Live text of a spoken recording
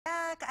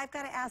back, I've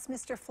got to ask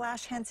Mr.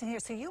 Flash Henson here.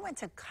 So you went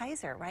to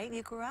Kaiser, right?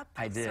 You grew up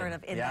I did. Sort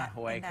of in that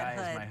Hawaii in that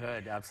Kai hood. is my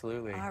hood,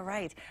 absolutely. All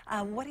right.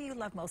 What do you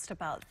love most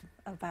about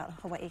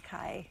Hawaii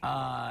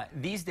Kai?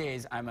 These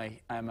days, I'm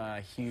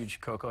a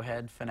huge Koko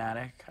Head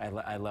fanatic.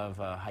 I love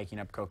hiking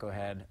up Koko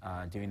Head,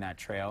 doing that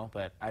trail.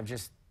 But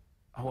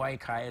Hawaii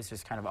Kai has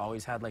just kind of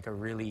always had like a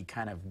really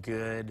kind of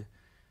good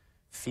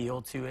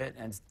feel to it,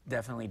 and it's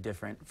definitely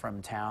different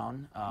from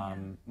town.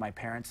 My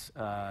parents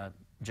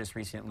just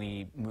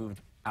recently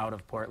moved out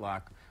of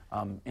Portlock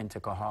into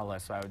Kohala,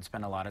 so I would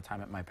spend a lot of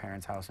time at my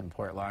parents' house in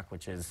Portlock,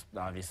 which is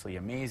obviously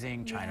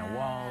amazing. China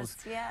walls.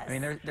 Yes. I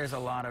mean, there's a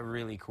lot of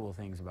really cool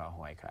things about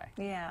Hawaii Kai.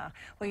 Yeah.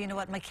 Well, you know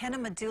what? McKenna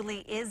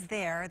Maduli is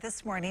there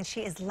this morning.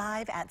 She is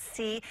live at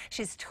sea.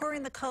 She's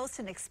touring the coast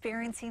and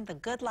experiencing the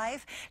good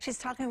life. She's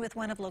talking with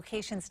one of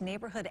location's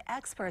neighborhood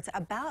experts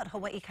about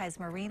Hawaii Kai's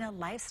marina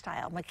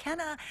lifestyle.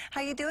 McKenna,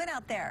 how you doing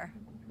out there?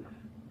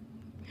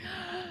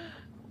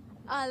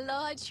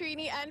 Aloha,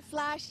 Trini and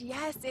Flash.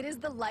 Yes, it is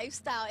the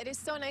lifestyle. It is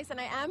so nice, and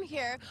I am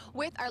here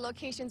with our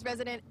location's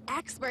resident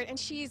expert, and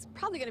she's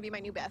probably going to be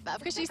my new BFF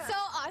because she's so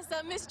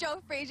awesome, Miss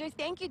Jo Frazier.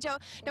 Thank you, Jo.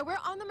 Now, we're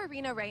on the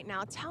marina right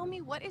now. Tell me,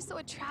 what is so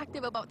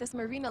attractive about this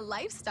marina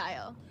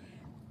lifestyle?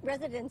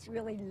 Residents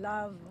really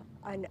love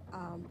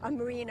a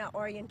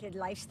marina-oriented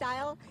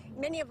lifestyle.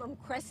 Many of them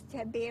quest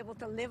to be able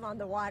to live on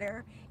the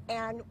water,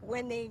 and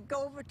when they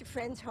go over to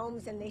friends'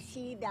 homes and they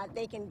see that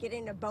they can get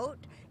in a boat,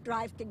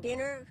 drive to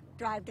dinner,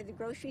 drive to the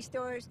grocery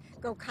stores,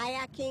 go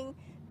kayaking,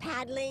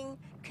 paddling,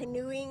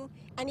 canoeing,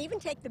 and even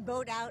take the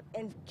boat out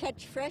and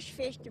catch fresh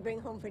fish to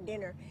bring home for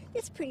dinner.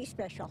 It's pretty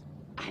special.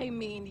 I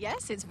mean,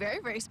 yes, it's very,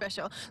 very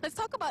special. Let's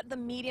talk about the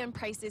median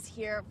prices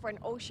here for an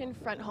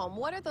oceanfront home.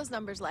 What are those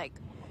numbers like?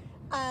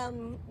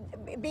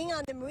 Being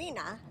on the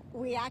marina,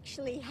 we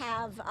actually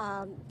have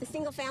the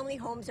single-family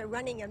homes are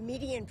running a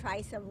median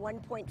price of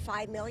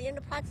 $1.5 million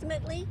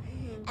approximately,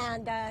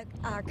 and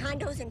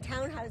condos and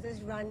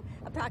townhouses run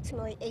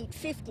approximately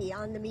 $850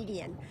 on the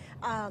median.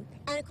 And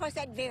of course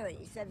that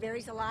varies. That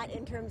varies a lot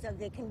in terms of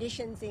the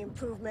conditions, the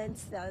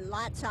improvements, the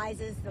lot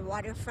sizes, the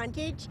water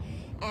frontage,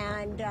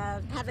 and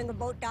having a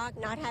boat dock,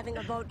 not having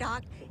a boat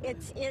dock.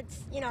 It's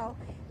you know,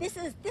 this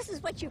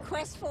is what you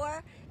quest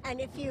for. And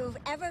if you've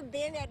ever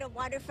been at a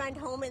waterfront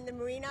home in the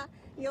marina,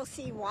 you'll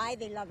see why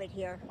they love it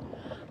here.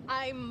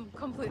 I'm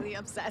completely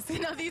obsessed. You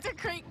know, these are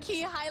great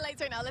key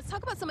highlights right now. Let's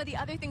talk about some of the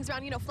other things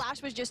around. You know,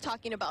 Flash was just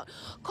talking about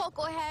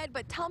Koko Head,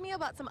 but tell me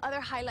about some other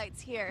highlights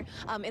here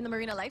in the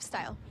marina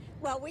lifestyle.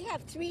 Well, we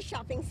have 3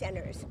 shopping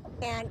centers,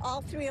 and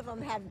all 3 of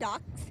them have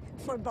docks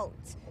for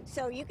boats.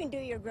 So you can do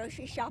your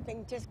grocery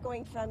shopping just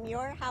going from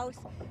your house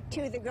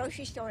to the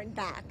grocery store and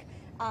back.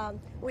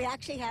 We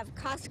actually have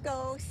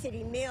Costco,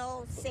 City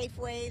Mill,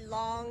 Safeway,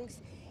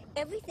 Long's.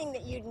 Everything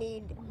that you'd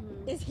need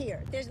is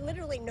here. There's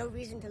literally no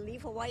reason to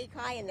leave Hawaii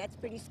Kai, and that's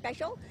pretty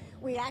special.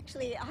 We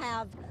actually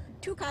have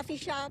 2 coffee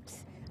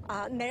shops,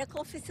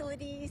 medical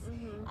facilities,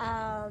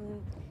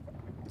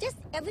 just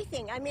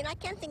everything. I mean, I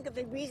can't think of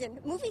a reason.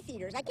 Movie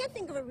theaters. I can't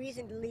think of a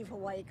reason to leave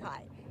Hawaii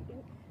Kai.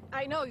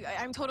 I know,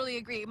 I'm totally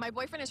agree. My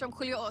boyfriend is from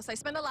Kuli'o, so I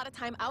spend a lot of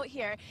time out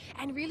here.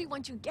 And really,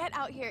 once you get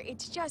out here,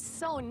 it's just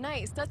so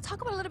nice. Let's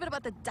talk about a little bit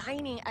about the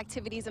dining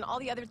activities and all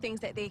the other things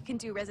that they can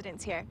do,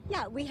 residents here.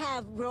 Yeah, we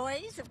have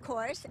Roy's, of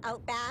course,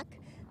 Outback,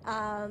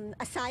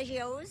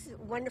 Assaggio's,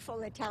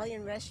 wonderful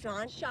Italian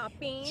restaurant.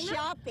 Shopping.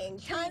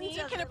 Tons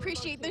of can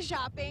appreciate the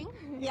shopping.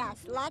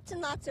 Yes, lots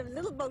and lots of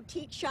little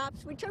boutique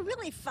shops, which are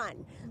really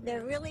fun.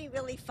 They're really,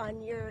 really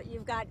fun.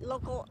 You've got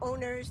local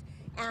owners,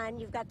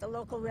 and you've got the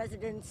local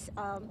residents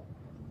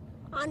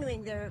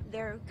honoring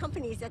their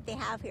companies that they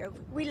have here.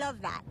 We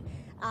love that.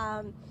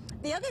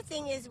 The other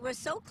thing is we're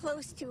so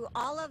close to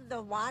all of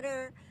the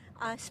water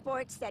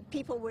sports that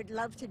people would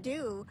love to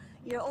do.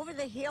 You're over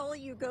the hill,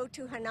 you go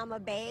to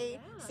Hanauma Bay,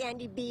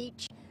 Sandy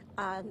Beach,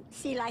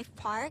 Sea Life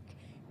Park,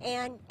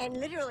 and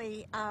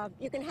literally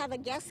you can have a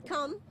guest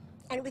come,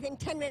 and within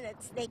 10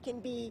 minutes they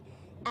can be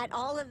at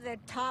all of the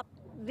top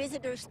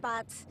visitor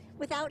spots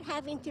without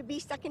having to be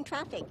stuck in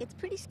traffic. It's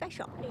pretty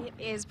special. It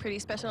is pretty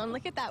special, and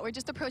look at that. We're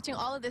just approaching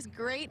all of this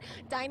great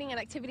dining and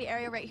activity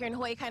area right here in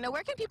Hawaii Kai. Now,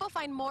 where can people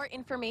find more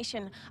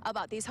information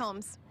about these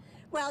homes?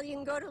 Well, you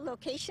can go to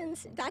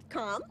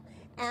locations.com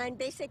and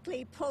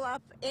basically pull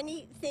up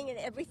anything and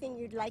everything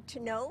you'd like to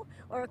know,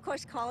 or of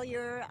course call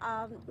your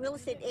real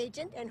estate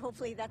agent, and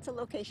hopefully that's a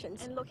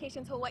Locations. And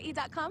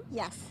locationshawaii.com?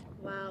 Yes.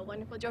 Wow,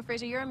 wonderful. Jo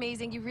Frazier, you're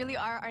amazing. You really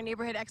are our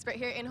neighborhood expert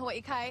here in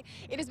Hawaii Kai.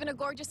 It has been a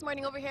gorgeous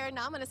morning over here.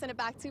 Now I'm going to send it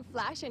back to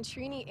Flash and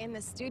Trini in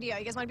the studio.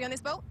 You guys want to be on this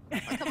boat?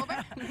 Want to come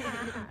over?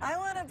 I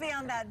want to be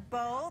on that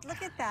boat.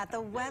 Look at that. The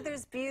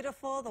weather's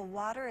beautiful. The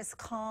water is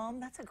calm.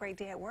 That's a great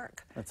day at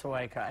work. That's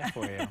Hawaii Kai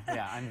for you.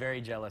 Yeah, I'm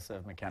very jealous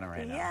of McKenna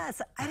right now.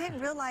 Yes, I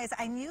didn't realize.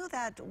 I knew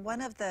that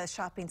one of the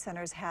shopping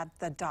centers had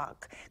the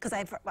dock, because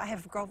I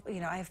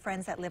have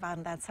friends that live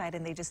on that side,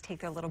 and they just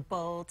take their little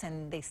boat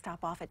and they stop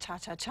off at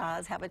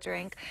Cha-Cha-Cha's, have a drink.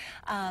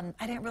 I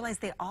didn't realize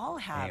they all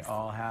have. They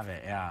all have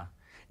it, yeah.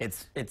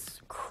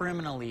 It's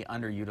criminally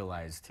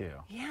underutilized too.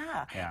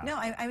 Yeah. Yeah. No,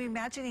 I'm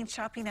imagining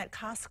shopping at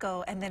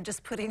Costco and then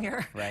just putting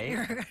your, Right?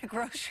 your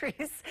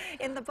groceries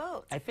in the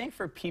boat. I think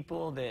for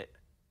people that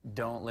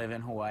don't live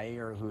in Hawaii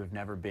or who have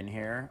never been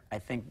here, I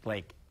think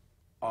like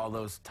all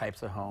those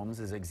types of homes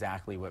is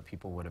exactly what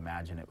people would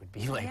imagine it would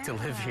be like to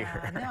live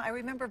Yeah. here. No, I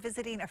remember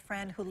visiting a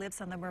friend who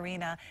lives on the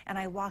marina, and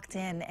I walked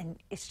in, and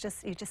it's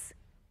just,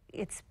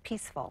 it's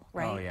peaceful,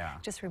 right? Oh, yeah.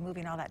 Just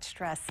removing all that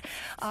stress.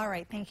 All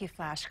right, thank you,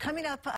 Flash. Coming up.